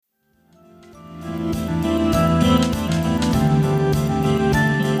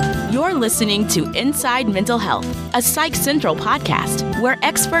listening to Inside Mental Health, a Psych Central podcast where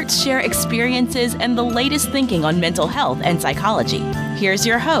experts share experiences and the latest thinking on mental health and psychology. Here's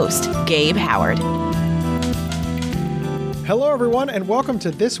your host, Gabe Howard. Hello, everyone, and welcome to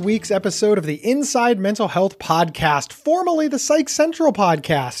this week's episode of the Inside Mental Health podcast, formerly the Psych Central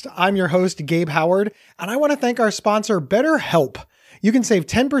podcast. I'm your host, Gabe Howard, and I want to thank our sponsor, BetterHelp. You can save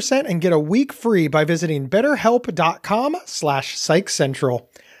 10% and get a week free by visiting betterhelp.com/psychcentral.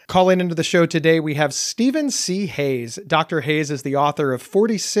 Calling into the show today, we have Stephen C. Hayes. Dr. Hayes is the author of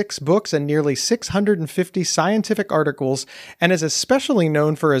 46 books and nearly 650 scientific articles, and is especially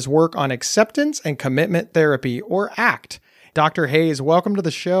known for his work on acceptance and commitment therapy, or ACT. Dr. Hayes, welcome to the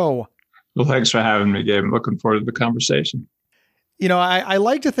show. Well, thanks for having me, Gabe. I'm looking forward to the conversation. You know, I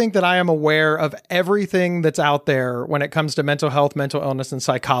like to think that I am aware of everything that's out there when it comes to mental health, mental illness, and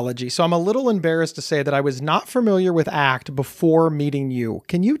psychology. So I'm a little embarrassed to say that I was not familiar with ACT before meeting you.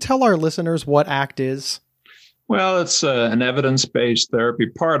 Can you tell our listeners what ACT is? Well, it's an evidence-based therapy,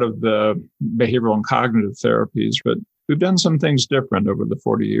 part of the behavioral and cognitive therapies, but we've done some things different over the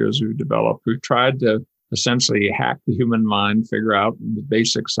 40 years we've developed. We've tried to essentially hack the human mind, figure out the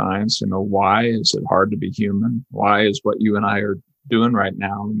basic science, why is it hard to be human? Why is what you and I are doing right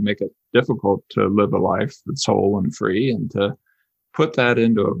now make it difficult to live a life that's whole and free, and to put that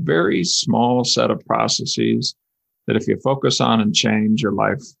into a very small set of processes that if you focus on and change, your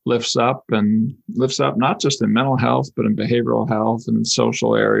life lifts up not just in mental health, but in behavioral health and in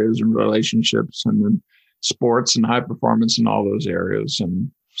social areas and relationships and in sports and high performance in all those areas.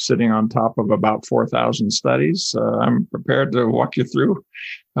 And sitting on top of about 4,000 studies, I'm prepared to walk you through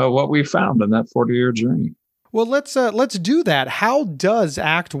what we found in that 40-year journey. Well, let's do that. How does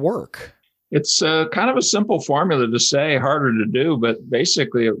ACT work? It's kind of a simple formula to say, harder to do, but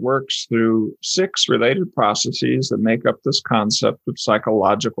basically it works through 6 related processes that make up this concept of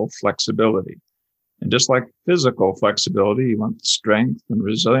psychological flexibility. And just like physical flexibility, you want strength and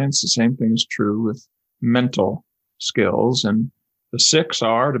resilience. The same thing is true with mental skills. And the 6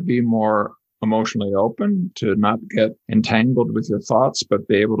 are to be more emotionally open, to not get entangled with your thoughts, but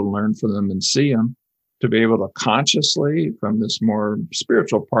be able to learn from them and see them. To be able to consciously, from this more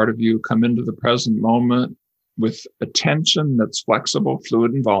spiritual part of you, come into the present moment with attention that's flexible,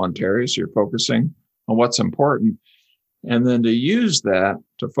 fluid, and voluntary. So you're focusing on what's important. And then to use that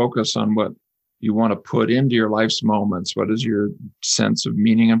to focus on what you want to put into your life's moments. What is your sense of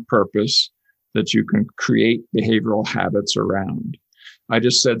meaning and purpose that you can create behavioral habits around? I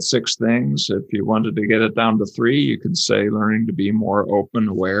just said 6 things. If you wanted to get it down to 3, you could say learning to be more open,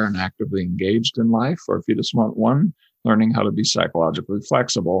 aware, and actively engaged in life. Or if you just want 1, learning how to be psychologically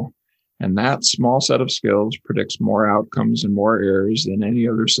flexible. And that small set of skills predicts more outcomes in more areas than any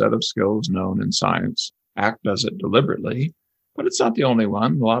other set of skills known in science. ACT does it deliberately, but it's not the only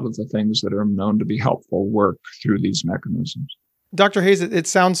one. A lot of the things that are known to be helpful work through these mechanisms. Dr. Hayes, it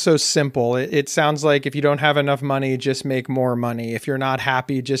sounds so simple. It sounds like if you don't have enough money, just make more money. If you're not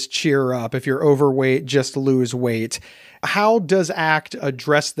happy, just cheer up. If you're overweight, just lose weight. How does ACT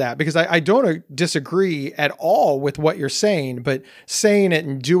address that? Because I don't disagree at all with what you're saying, but saying it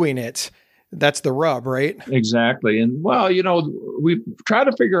and doing it, that's the rub, right? Exactly. And well, we try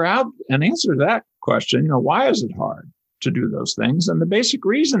to figure out and answer that question. Why is it hard to do those things? And the basic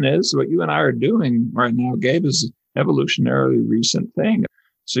reason is what you and I are doing right now, Gabe, is evolutionarily recent thing.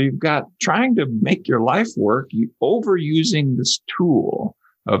 So you've got trying to make your life work, you overusing this tool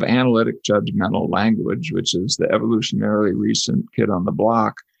of analytic judgmental language, which is the evolutionarily recent kid on the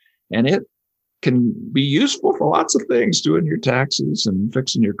block. And it can be useful for lots of things, doing your taxes and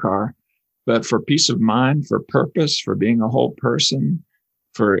fixing your car. But for peace of mind, for purpose, for being a whole person,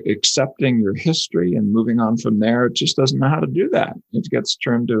 for accepting your history and moving on from there, it just doesn't know how to do that. It gets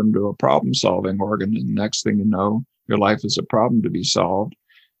turned into a problem-solving organ, and the next thing you know, your life is a problem to be solved.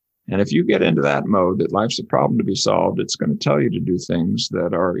 And if you get into that mode, that life's a problem to be solved, it's going to tell you to do things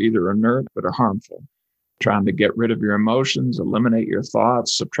that are either inert but are harmful. Trying to get rid of your emotions, eliminate your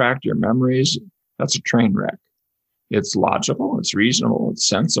thoughts, subtract your memories, that's a train wreck. It's logical, it's reasonable, it's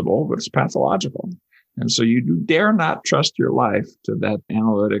sensible, but it's pathological. And so you dare not trust your life to that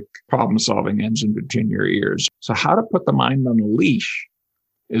analytic problem-solving engine between your ears. So how to put the mind on a leash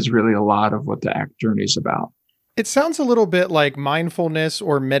is really a lot of what the ACT journey is about. It sounds a little bit like mindfulness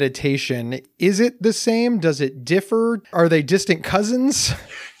or meditation. Is it the same? Does it differ? Are they distant cousins?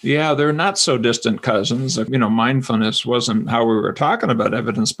 Yeah, they're not so distant cousins. Mindfulness wasn't how we were talking about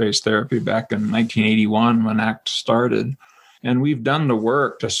evidence-based therapy back in 1981 when ACT started. And we've done the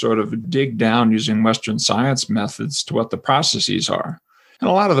work to sort of dig down using Western science methods to what the processes are. And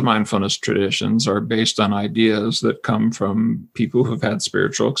a lot of the mindfulness traditions are based on ideas that come from people who've had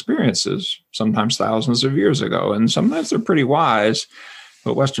spiritual experiences, sometimes thousands of years ago. And sometimes they're pretty wise,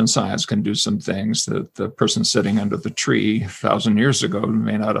 but Western science can do some things that the person sitting under the tree 1,000 years ago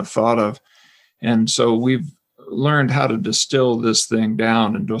may not have thought of. And so we've learned how to distill this thing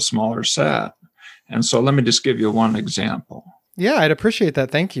down into a smaller set. And so let me just give you one example. Yeah, I'd appreciate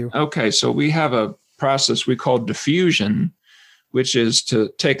that. Thank you. Okay, so we have a process we call diffusion, which is to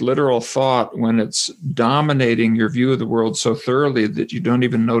take literal thought when it's dominating your view of the world so thoroughly that you don't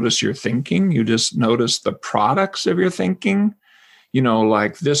even notice your thinking. You just notice the products of your thinking.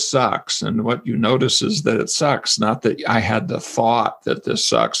 Like this sucks. And what you notice is that it sucks, not that I had the thought that this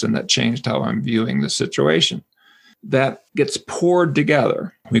sucks and that changed how I'm viewing the situation. That gets poured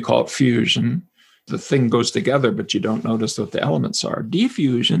together. We call it fusion. The thing goes together, but you don't notice what the elements are.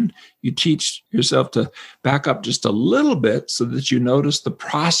 Diffusion, you teach yourself to back up just a little bit so that you notice the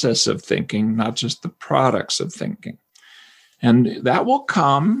process of thinking, not just the products of thinking. And that will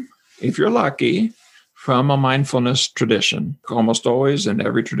come, if you're lucky, from a mindfulness tradition. Almost always, in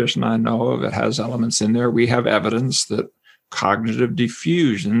every tradition I know of, it has elements in there. We have evidence that cognitive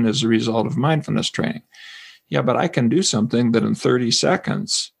diffusion is a result of mindfulness training. Yeah, but I can do something that in 30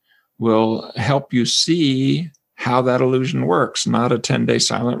 seconds will help you see how that illusion works, not a 10-day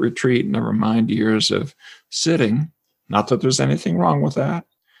silent retreat, never mind years of sitting. Not that there's anything wrong with that,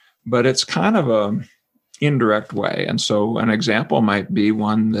 but it's kind of an indirect way. And so an example might be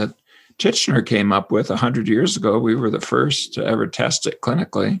one that Titchener came up with 100 years ago. We were the first to ever test it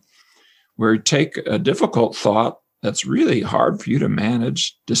clinically, where you take a difficult thought that's really hard for you to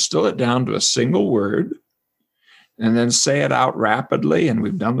manage, distill it down to a single word, and then say it out rapidly. And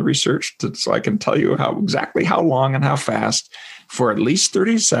we've done the research so I can tell you exactly how long and how fast for at least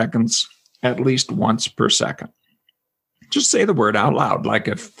 30 seconds, at least once per second. Just say the word out loud. Like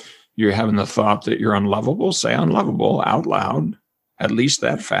if you're having the thought that you're unlovable, say unlovable out loud, at least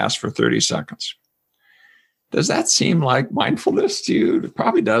that fast for 30 seconds. Does that seem like mindfulness to you? It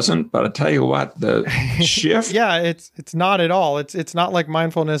probably doesn't, but I tell you what, the shift. Yeah, it's not at all. It's not like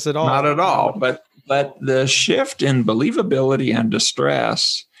mindfulness at all. Not at all, but the shift in believability and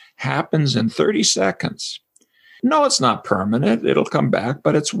distress happens in 30 seconds. No, it's not permanent. It'll come back,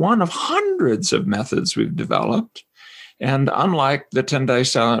 but it's one of hundreds of methods we've developed. And unlike the 10-day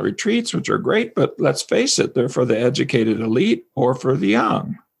silent retreats, which are great, but let's face it, they're for the educated elite or for the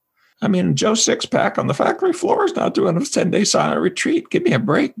young. I mean, Joe Sixpack on the factory floor is not doing a 10-day silent retreat. Give me a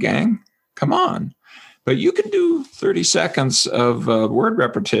break, gang. Come on. But you can do 30 seconds of word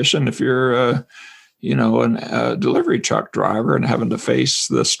repetition if you're a delivery truck driver and having to face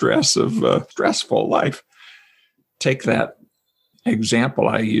the stress of a stressful life. Take that example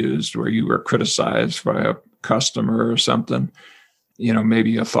I used where you were criticized by a customer or something.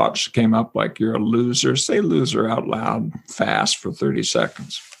 Maybe a thought came up like you're a loser. Say loser out loud fast for 30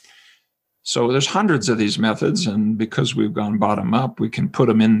 seconds. So there's hundreds of these methods, and because we've gone bottom up, we can put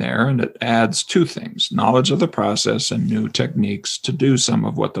them in there, and it adds two things: knowledge of the process and new techniques to do some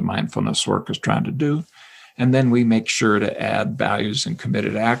of what the mindfulness work is trying to do. And then we make sure to add values and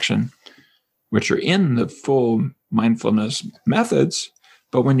committed action, which are in the full mindfulness methods,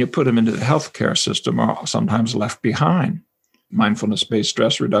 but when you put them into the healthcare system, are sometimes left behind. Mindfulness-based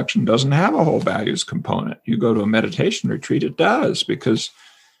stress reduction doesn't have a whole values component. You go to a meditation retreat, it does, because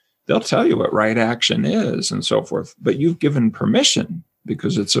they'll tell you what right action is and so forth. But you've given permission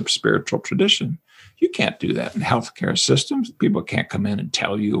because it's a spiritual tradition. You can't do that in healthcare systems. People can't come in and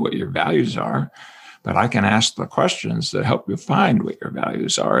tell you what your values are. But I can ask the questions that help you find what your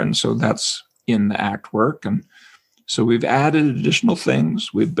values are. And so that's in the ACT work. And so we've added additional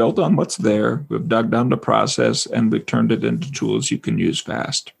things. We've built on what's there. We've dug down the process, and we've turned it into tools you can use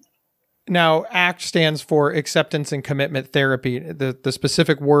fast. Now, ACT stands for Acceptance and Commitment Therapy. The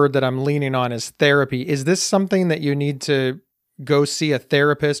specific word that I'm leaning on is therapy. Is this something that you need to go see a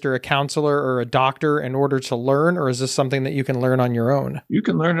therapist or a counselor or a doctor in order to learn, or is this something that you can learn on your own? You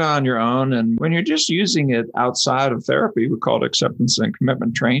can learn it on your own. And when you're just using it outside of therapy, we call it Acceptance and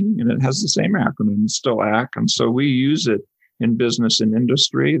Commitment Training, and it has the same acronym, still ACT. And so we use it in business and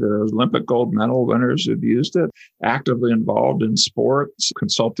industry. There's Olympic gold medal winners who've used it, actively involved in sports,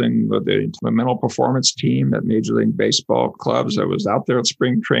 consulting with the mental performance team at Major League Baseball clubs. I was out there at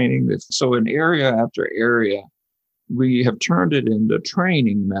spring training. So in area after area, we have turned it into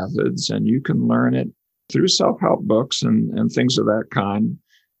training methods, and you can learn it through self-help books and things of that kind.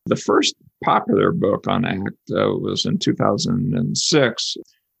 The first popular book on ACT was in 2006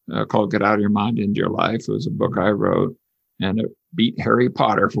 called Get Out of Your Mind Into Your Life. It was a book I wrote. and it beat Harry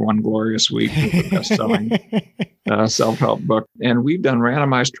Potter for one glorious week with the best-selling self-help book. And we've done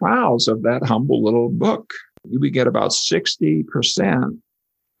randomized trials of that humble little book. We get about 60%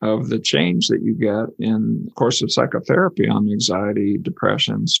 of the change that you get in the course of psychotherapy on anxiety,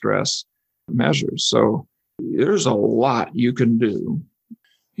 depression, stress measures. So there's a lot you can do.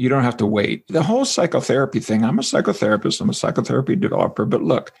 You don't have to wait. The whole psychotherapy thing, I'm a psychotherapist, I'm a psychotherapy developer, but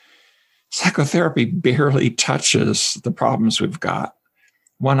look, psychotherapy barely touches the problems we've got.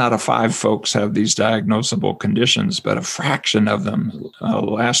 1 out of 5 folks have these diagnosable conditions, but a fraction of them,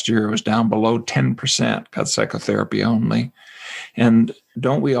 last year it was down below 10%, got psychotherapy only. And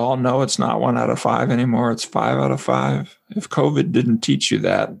don't we all know it's not 1 out of 5 anymore? It's 5 out of 5. If COVID didn't teach you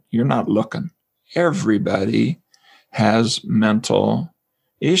that, you're not looking. Everybody has mental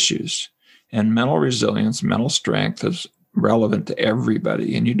issues, and mental resilience, mental strength is relevant to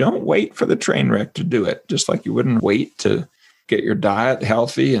everybody. And you don't wait for the train wreck to do it, just like you wouldn't wait to get your diet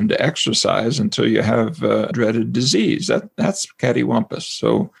healthy and to exercise until you have dreaded disease. That's cattywampus.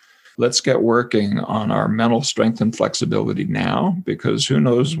 So let's get working on our mental strength and flexibility now, because who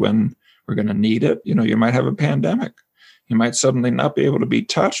knows when we're going to need it. You know, you might have a pandemic. You might suddenly not be able to be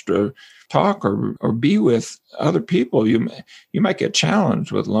touched or talk or be with other people. You might get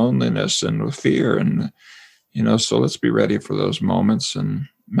challenged with loneliness and with fear. And, you know, so let's be ready for those moments. And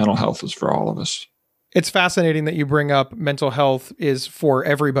mental health is for all of us. It's fascinating that you bring up mental health is for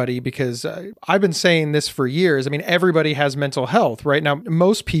everybody, because I've been saying this for years. I mean, everybody has mental health, right? Now,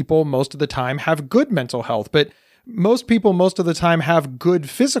 most people, most of the time, have good mental health, but most people, most of the time, have good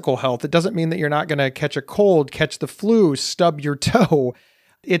physical health. It doesn't mean that you're not going to catch a cold, catch the flu, stub your toe.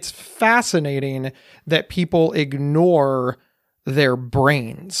 It's fascinating that people ignore their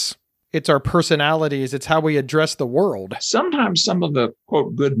brains. It's our personalities. It's how we address the world. Sometimes some of the,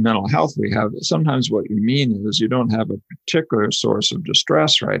 quote, good mental health we have, sometimes what you mean is you don't have a particular source of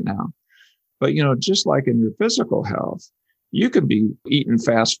distress right now. But, you know, just like in your physical health, you could be eating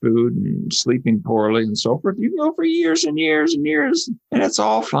fast food and sleeping poorly and so forth. You can go for years and years and years, and it's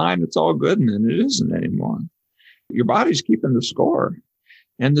all fine. It's all good. And then it isn't anymore. Your body's keeping the score.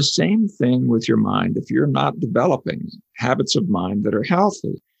 And the same thing with your mind. If you're not developing habits of mind that are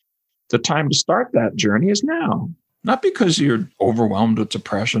healthy, the time to start that journey is now. Not because you're overwhelmed with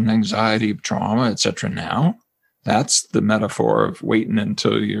depression, anxiety, trauma, etc. now. That's the metaphor of waiting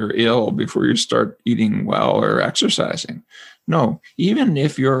until you're ill before you start eating well or exercising. No, even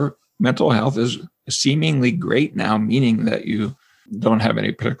if your mental health is seemingly great now, meaning that you don't have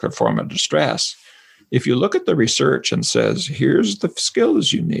any particular form of distress, if you look at the research and says, here's the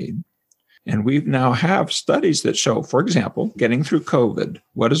skills you need, and we now have studies that show, for example, getting through COVID,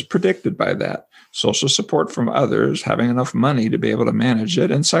 what is predicted by that? Social support from others, having enough money to be able to manage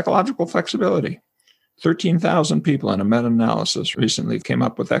it, and psychological flexibility. 13,000 people in a meta-analysis recently came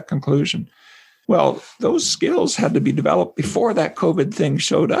up with that conclusion. Well, those skills had to be developed before that COVID thing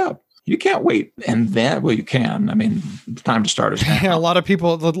showed up. You can't wait. And then, well, you can. I mean, the time to start is now. Yeah, a lot of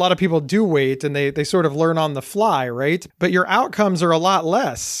people do wait, and they sort of learn on the fly, right? But your outcomes are a lot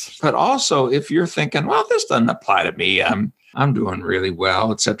less. But also, if you're thinking, well, this doesn't apply to me, I'm doing really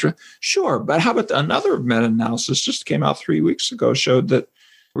well, etc. Sure. But how about another meta-analysis just came out 3 weeks ago, showed that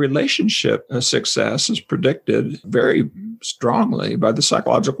relationship success is predicted very strongly by the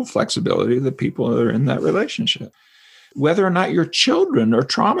psychological flexibility of the people that are in that relationship. Whether or not your children are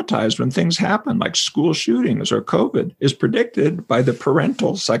traumatized when things happen, like school shootings or COVID, is predicted by the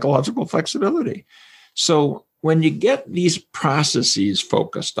parental psychological flexibility. So when you get these processes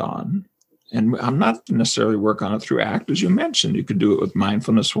focused on, and I'm not necessarily work on it through ACT, as you mentioned, you could do it with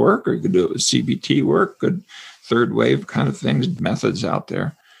mindfulness work, or you could do it with CBT work, good third wave kind of things, methods out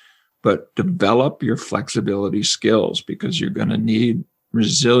there. But develop your flexibility skills, because you're going to need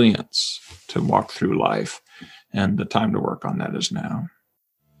resilience to walk through life. And the time to work on that is now.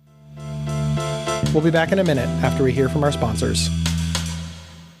 We'll be back in a minute after we hear from our sponsors.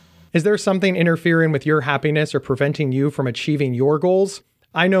 Is there something interfering with your happiness or preventing you from achieving your goals?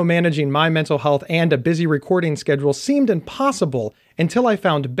 I know managing my mental health and a busy recording schedule seemed impossible until I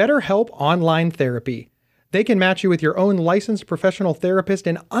found BetterHelp Online Therapy. They can match you with your own licensed professional therapist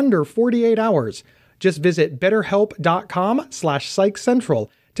in under 48 hours. Just visit betterhelp.com/psychcentral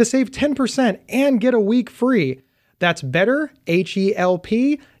to save 10% and get a week free. That's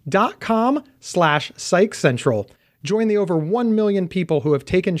betterhelp.com/psychcentral. Join the over 1 million people who have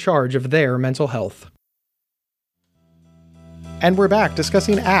taken charge of their mental health. And we're back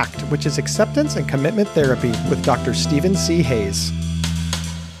discussing ACT, which is Acceptance and Commitment Therapy, with Dr. Stephen C. Hayes.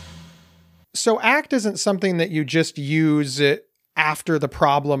 So ACT isn't something that you just use after the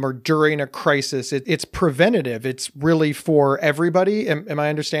problem or during a crisis. It's preventative. It's really for everybody. Am I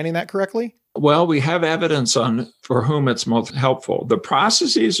understanding that correctly? Well, we have evidence on for whom it's most helpful. The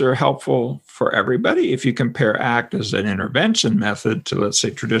processes are helpful for everybody. If you compare ACT as an intervention method to, let's say,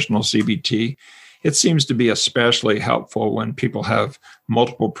 traditional CBT, it seems to be especially helpful when people have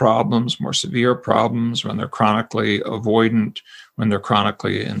multiple problems, more severe problems, when they're chronically avoidant, when they're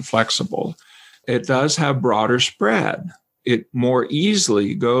chronically inflexible. It does have broader spread. It more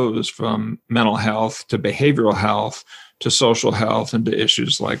easily goes from mental health to behavioral health to social health and to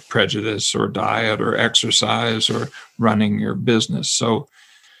issues like prejudice or diet or exercise or running your business. So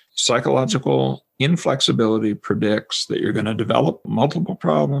psychological inflexibility predicts that you're going to develop multiple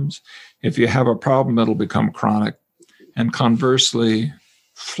problems. If you have a problem, it'll become chronic. And conversely,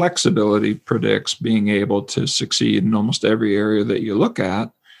 flexibility predicts being able to succeed in almost every area that you look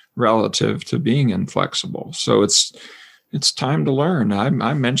at relative to being inflexible. So it's time to learn.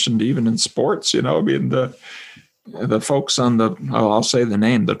 I mentioned even in sports, the folks on I'll say the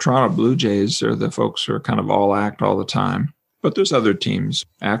name, the Toronto Blue Jays are the folks who are kind of all ACT all the time. But there's other teams.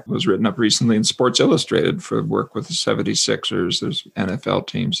 ACT was written up recently in Sports Illustrated for work with the 76ers. There's NFL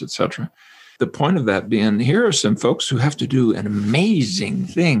teams, et cetera. The point of that being, here are some folks who have to do an amazing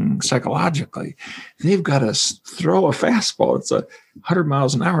thing psychologically. They've got to throw a fastball. It's 100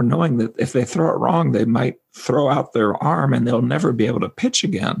 miles an hour, knowing that if they throw it wrong, they might throw out their arm and they'll never be able to pitch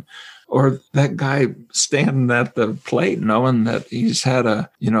again. Or that guy standing at the plate knowing that he's had a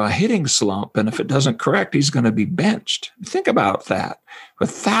hitting slump, and if it doesn't correct, he's going to be benched. Think about that.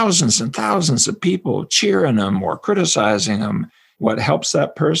 With thousands and thousands of people cheering him or criticizing him, what helps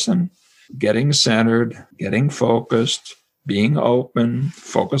that person? Getting centered, getting focused, being open,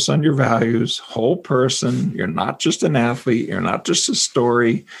 focus on your values, whole person. You're not just an athlete. You're not just a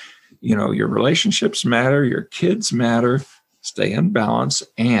story. Your relationships matter. Your kids matter. Stay in balance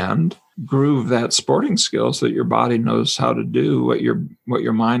and groove that sporting skill so that your body knows how to do what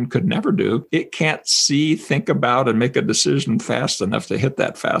your mind could never do. It can't see, think about, and make a decision fast enough to hit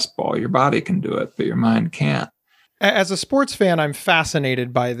that fastball. Your body can do it, but your mind can't. As a sports fan, I'm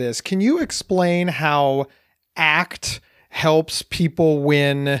fascinated by this. Can you explain how ACT helps people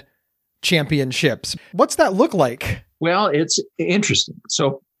win championships? What's that look like? Well, it's interesting.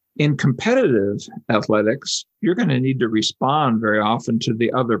 So in competitive athletics, you're going to need to respond very often to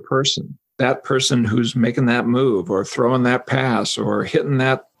the other person. That person who's making that move or throwing that pass or hitting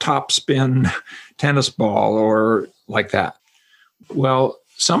that top spin tennis ball or like that. Well,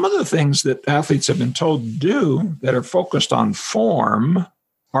 some of the things that athletes have been told to do that are focused on form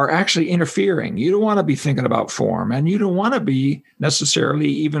are actually interfering. You don't want to be thinking about form, and you don't want to be necessarily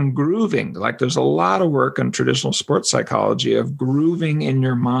even grooving. Like there's a lot of work in traditional sports psychology of grooving in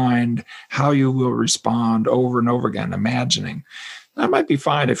your mind how you will respond over and over again, imagining. That might be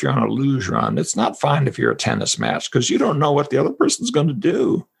fine if you're on a luge run. It's not fine if you're a tennis match because you don't know what the other person's going to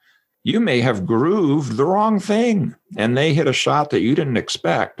do. You may have grooved the wrong thing and they hit a shot that you didn't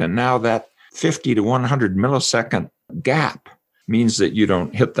expect. And now that 50 to 100 millisecond gap means that you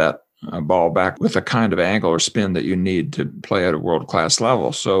don't hit that ball back with the kind of angle or spin that you need to play at a world-class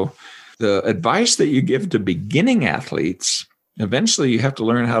level. So the advice that you give to beginning athletes, eventually you have to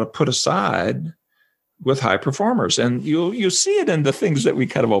learn how to put aside with high performers. And you'll see it in the things that we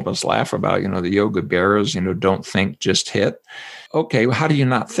kind of almost laugh about, the Yogi Berras, don't think, just hit. Okay, well, how do you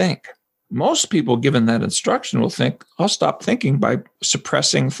not think? Most people given that instruction will think, I'll stop thinking by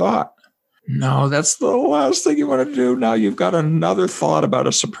suppressing thought. No, that's the last thing you want to do. Now you've got another thought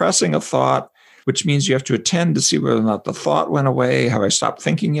about suppressing a thought, which means you have to attend to see whether or not the thought went away. Have I stopped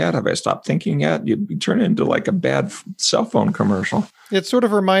thinking yet? Have I stopped thinking yet? You turn into like a bad cell phone commercial. It sort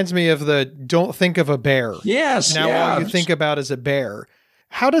of reminds me of the don't think of a bear. Yes. Now all you think about is a bear.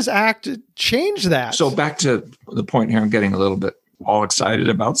 How does ACT change that? So back to the point here, I'm getting a little bit all excited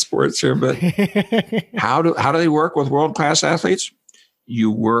about sports here, but how do they work with world-class athletes? You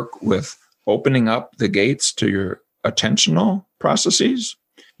work with opening up the gates to your attentional processes.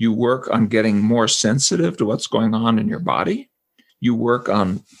 You work on getting more sensitive to what's going on in your body. You work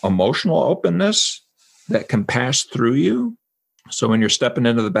on emotional openness that can pass through you. So when you're stepping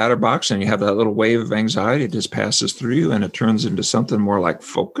into the batter box and you have that little wave of anxiety, it just passes through you and it turns into something more like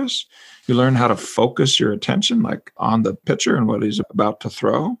focus. You learn how to focus your attention like on the pitcher and what he's about to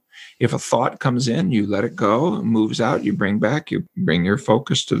throw. If a thought comes in, you let it go, it moves out, you bring back, you bring your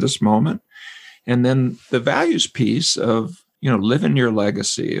focus to this moment. And then the values piece of, living your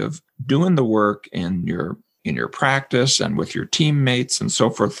legacy, of doing the work in your practice and with your teammates and so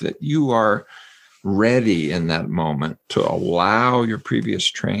forth, that you are ready in that moment to allow your previous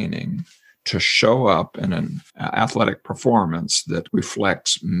training to show up in an athletic performance that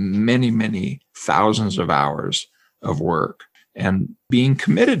reflects many, many thousands of hours of work, and being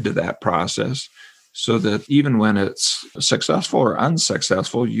committed to that process so that even when it's successful or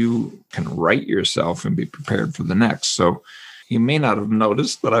unsuccessful, you can right yourself and be prepared for the next. So you may not have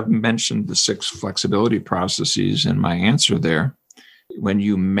noticed, but I've mentioned the 6 flexibility processes in my answer there. When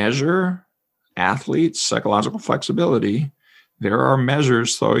you measure athletes' psychological flexibility, there are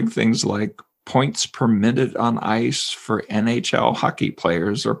measures showing things like points per minute on ice for NHL hockey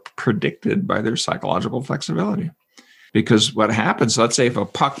players are predicted by their psychological flexibility. Because what happens, let's say if a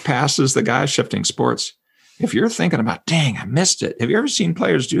puck passes the guy, shifting sports, if you're thinking about, dang, I missed it. Have you ever seen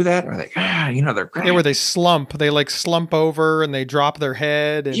players do that? Or they're great. Yeah, where they slump. They like slump over and they drop their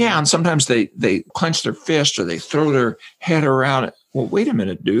head. And sometimes they clench their fist or they throw their head around it. Well, wait a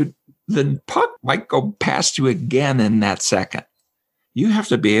minute, dude. The puck might go past you again in that second. You have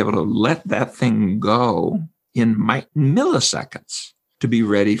to be able to let that thing go in milliseconds to be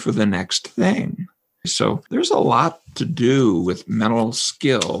ready for the next thing. So there's a lot to do with mental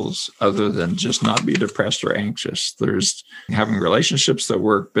skills other than just not be depressed or anxious. There's having relationships that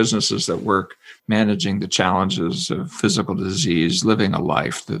work, businesses that work, managing the challenges of physical disease, living a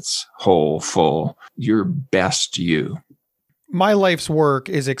life that's whole, full, your best you. My life's work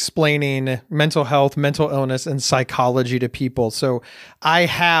is explaining mental health, mental illness, and psychology to people. So I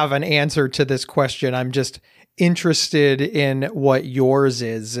have an answer to this question. I'm just interested in what yours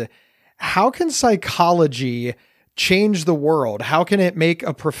is. How can psychology change the world? How can it make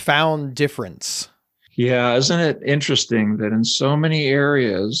a profound difference? Yeah, isn't it interesting that in so many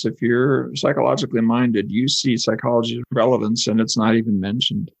areas, if you're psychologically minded, you see psychology's relevance and it's not even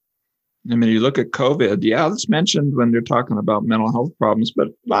mentioned. I mean, you look at COVID, it's mentioned when they're talking about mental health problems, but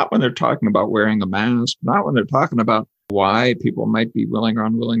not when they're talking about wearing a mask, not when they're talking about why people might be willing or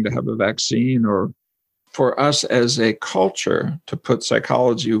unwilling to have a vaccine, or for us as a culture to put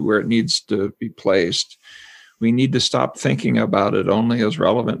psychology where it needs to be placed. We need to stop thinking about it only as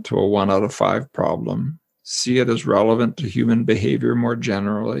relevant to a 1 out of 5 problem. See it as relevant to human behavior more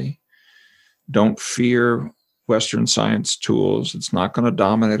generally. Don't fear Western science tools. It's not going to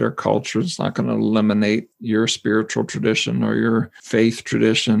dominate our culture. It's not going to eliminate your spiritual tradition or your faith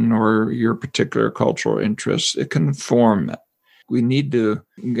tradition or your particular cultural interests. It can inform it. We need to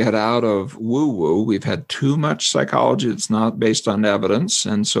get out of woo-woo. We've had too much psychology that's not based on evidence,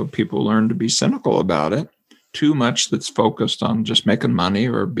 and so people learn to be cynical about it. Too much that's focused on just making money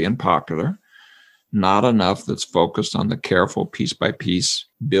or being popular. Not enough that's focused on the careful piece-by-piece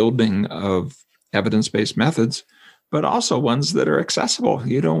building of evidence-based methods, but also ones that are accessible.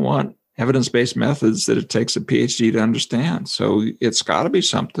 You don't want evidence-based methods that it takes a PhD to understand. So it's got to be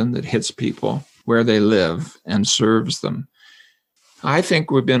something that hits people where they live and serves them. I think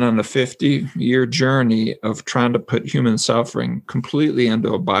we've been on a 50-year journey of trying to put human suffering completely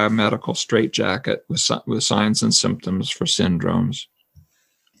into a biomedical straitjacket with signs and symptoms for syndromes.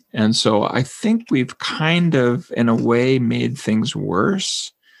 And so I think we've kind of, in a way, made things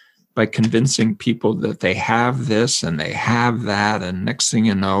worse by convincing people that they have this and they have that. And next thing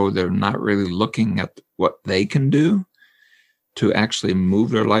you know, they're not really looking at what they can do to actually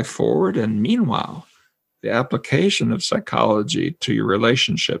move their life forward. And meanwhile, the application of psychology to your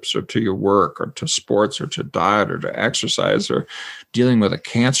relationships or to your work or to sports or to diet or to exercise or dealing with a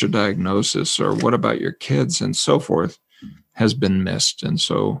cancer diagnosis or what about your kids and so forth has been missed. And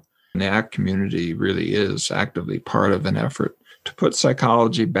so the ACT community really is actively part of an effort to put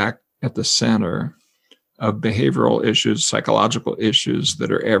psychology back at the center of behavioral issues, psychological issues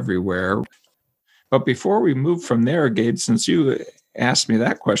that are everywhere. But before we move from there, Gabe, since you asked me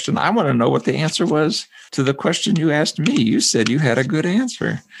that question, I want to know what the answer was to the question you asked me. You said you had a good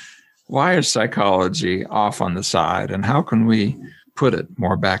answer. Why is psychology off on the side, and how can we put it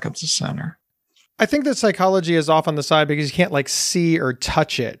more back at the center? I think that psychology is off on the side because you can't see or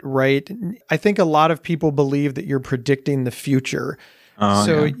touch it, right? I think a lot of people believe that you're predicting the future.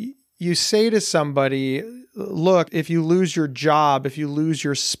 You say to somebody, look, if you lose your job, if you lose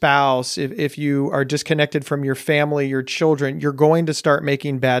your spouse, if you are disconnected from your family, your children, you're going to start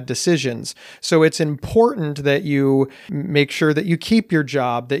making bad decisions. So it's important that you make sure that you keep your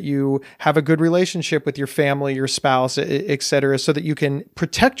job, that you have a good relationship with your family, your spouse, et cetera, so that you can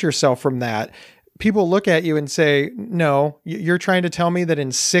protect yourself from that. People look at you and say, no, you're trying to tell me that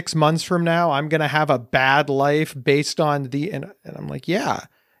in 6 months from now, I'm going to have a bad life based on and I'm like,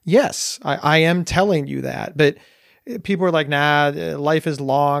 yes, I am telling you that. But people are like, nah, life is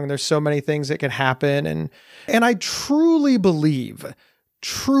long. There's so many things that can happen. And I truly believe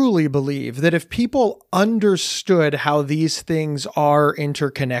truly believe that if people understood how these things are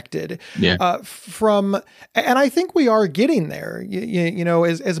interconnected, and I think we are getting there, you know,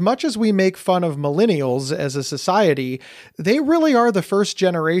 as much as we make fun of millennials as a society, they really are the first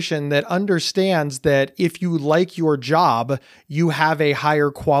generation that understands that if you like your job, you have a higher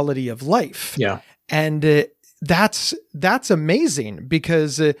quality of life. Yeah. And that's amazing,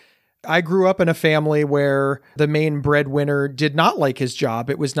 because I grew up in a family where the main breadwinner did not like his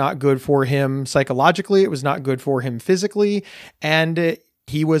job. It was not good for him psychologically. It was not good for him physically. And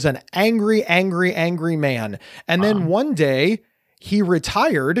he was an angry man. And then one day he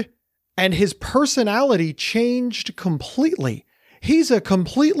retired and his personality changed completely. He's a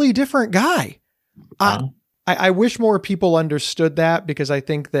completely different guy. I wish more people understood that, because I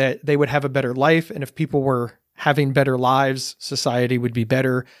think that they would have a better life. And if people were having better lives, society would be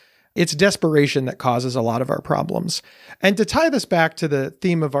better. It's desperation that causes a lot of our problems. And to tie this back to the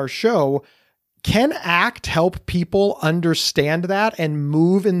theme of our show, can ACT help people understand that and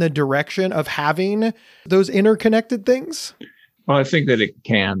move in the direction of having those interconnected things? Well, I think that it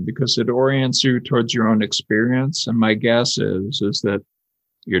can, because it orients you towards your own experience. And my guess is that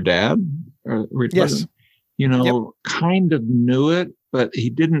your dad, yes, kind of knew it, but he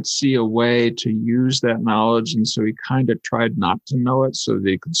didn't see a way to use that knowledge. And so he kind of tried not to know it so that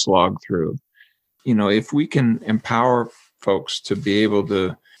he could slog through. You know, if we can empower folks to be able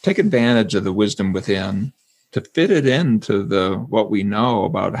to take advantage of the wisdom within, to fit it into what we know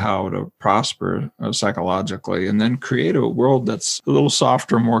about how to prosper psychologically, and then create a world that's a little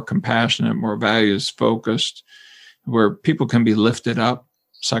softer, more compassionate, more values focused, where people can be lifted up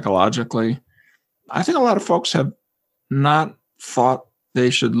psychologically. I think a lot of folks have not thought they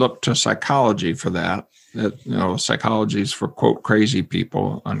should look to psychology for that, psychology is for, quote, crazy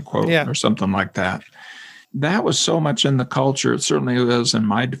people, unquote, or something like that. That was so much in the culture. It certainly was in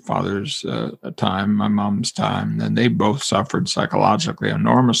my father's time, my mom's time, and they both suffered psychologically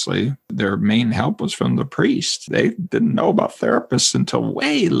enormously. Their main help was from the priest. They didn't know about therapists until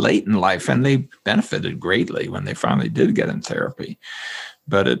way late in life, and they benefited greatly when they finally did get in therapy.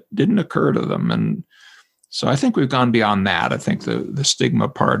 But it didn't occur to them. And so I think we've gone beyond that. I think the stigma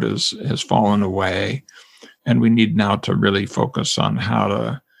part has fallen away, and we need now to really focus on how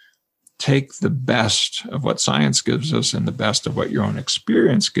to take the best of what science gives us and the best of what your own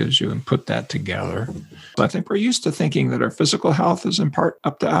experience gives you and put that together. I think we're used to thinking that our physical health is in part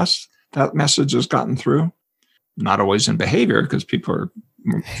up to us. That message has gotten through. Not always in behavior, because people are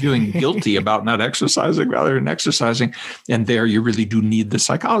feeling guilty about not exercising rather than exercising. And there you really do need the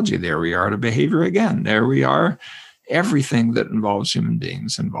psychology. There we are to behavior again. There we are. Everything that involves human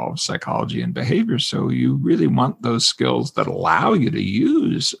beings involves psychology and behavior. So you really want those skills that allow you to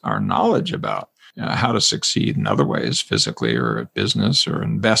use our knowledge about how to succeed in other ways, physically or at business or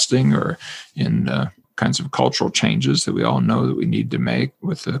investing or in kinds of cultural changes that we all know that we need to make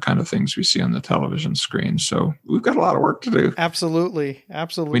with the kind of things we see on the television screen. So we've got a lot of work to do. Absolutely.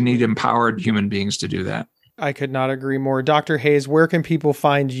 We need empowered human beings to do that. I could not agree more. Dr. Hayes, where can people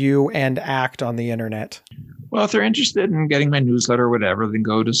find you and ACT on the internet? Well, if they're interested in getting my newsletter or whatever, then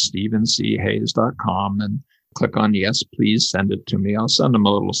go to stephenchayes.com and click on yes, please send it to me. I'll send them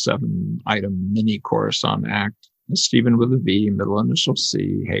a little 7-item mini course on ACT. Stephen with a V, middle initial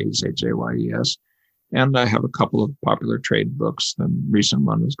C, Hayes, Hayes. And I have a couple of popular trade books. The recent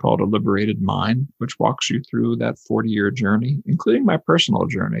one is called A Liberated Mind, which walks you through that 40-year journey, including my personal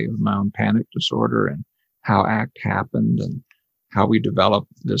journey of my own panic disorder and how ACT happened and how we develop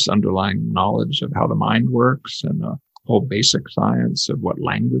this underlying knowledge of how the mind works and a whole basic science of what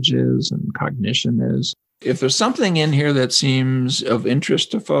language is and cognition is. If there's something in here that seems of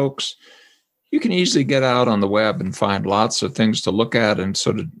interest to folks, you can easily get out on the web and find lots of things to look at and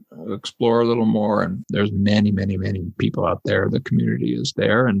sort of explore a little more. And there's many, many, many people out there. The community is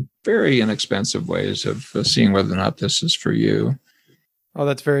there and very inexpensive ways of seeing whether or not this is for you. Oh,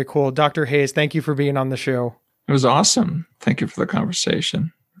 that's very cool. Dr. Hayes, thank you for being on the show. It was awesome. Thank you for the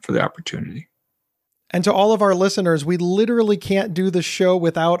conversation, for the opportunity. And to all of our listeners, we literally can't do the show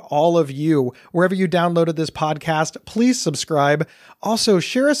without all of you. Wherever you downloaded this podcast, please subscribe. Also,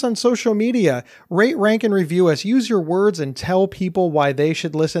 share us on social media. Rate, rank, and review us. Use your words and tell people why they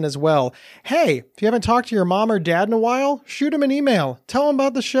should listen as well. Hey, if you haven't talked to your mom or dad in a while, shoot them an email. Tell them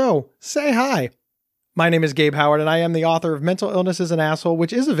about the show. Say hi. My name is Gabe Howard, and I am the author of Mental Illness is an Asshole,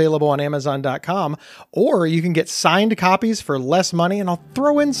 which is available on Amazon.com, or you can get signed copies for less money, and I'll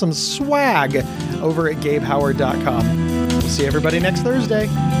throw in some swag over at GabeHoward.com. We'll see everybody next Thursday.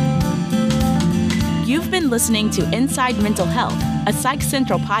 You've been listening to Inside Mental Health, a Psych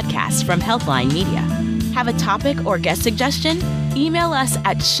Central podcast from Healthline Media. Have a topic or guest suggestion? email us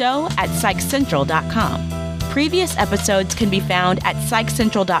at show@psychcentral.com. Previous episodes can be found at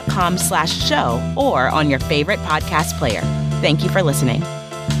psychcentral.com/show or on your favorite podcast player. Thank you for listening.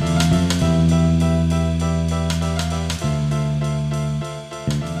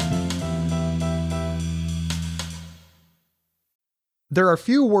 There are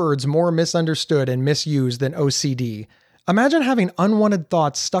few words more misunderstood and misused than OCD. Imagine having unwanted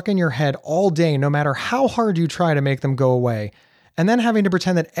thoughts stuck in your head all day, no matter how hard you try to make them go away, and then having to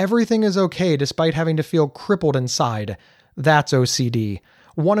pretend that everything is okay despite having to feel crippled inside. That's OCD.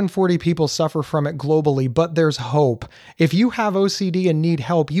 1 in 40 people suffer from it globally, but there's hope. If you have OCD and need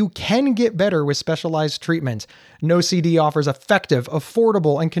help, you can get better with specialized treatment. NoCD offers effective,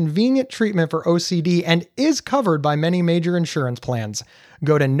 affordable, and convenient treatment for OCD and is covered by many major insurance plans.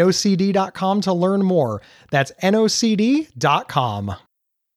 Go to nocd.com to learn more. That's nocd.com.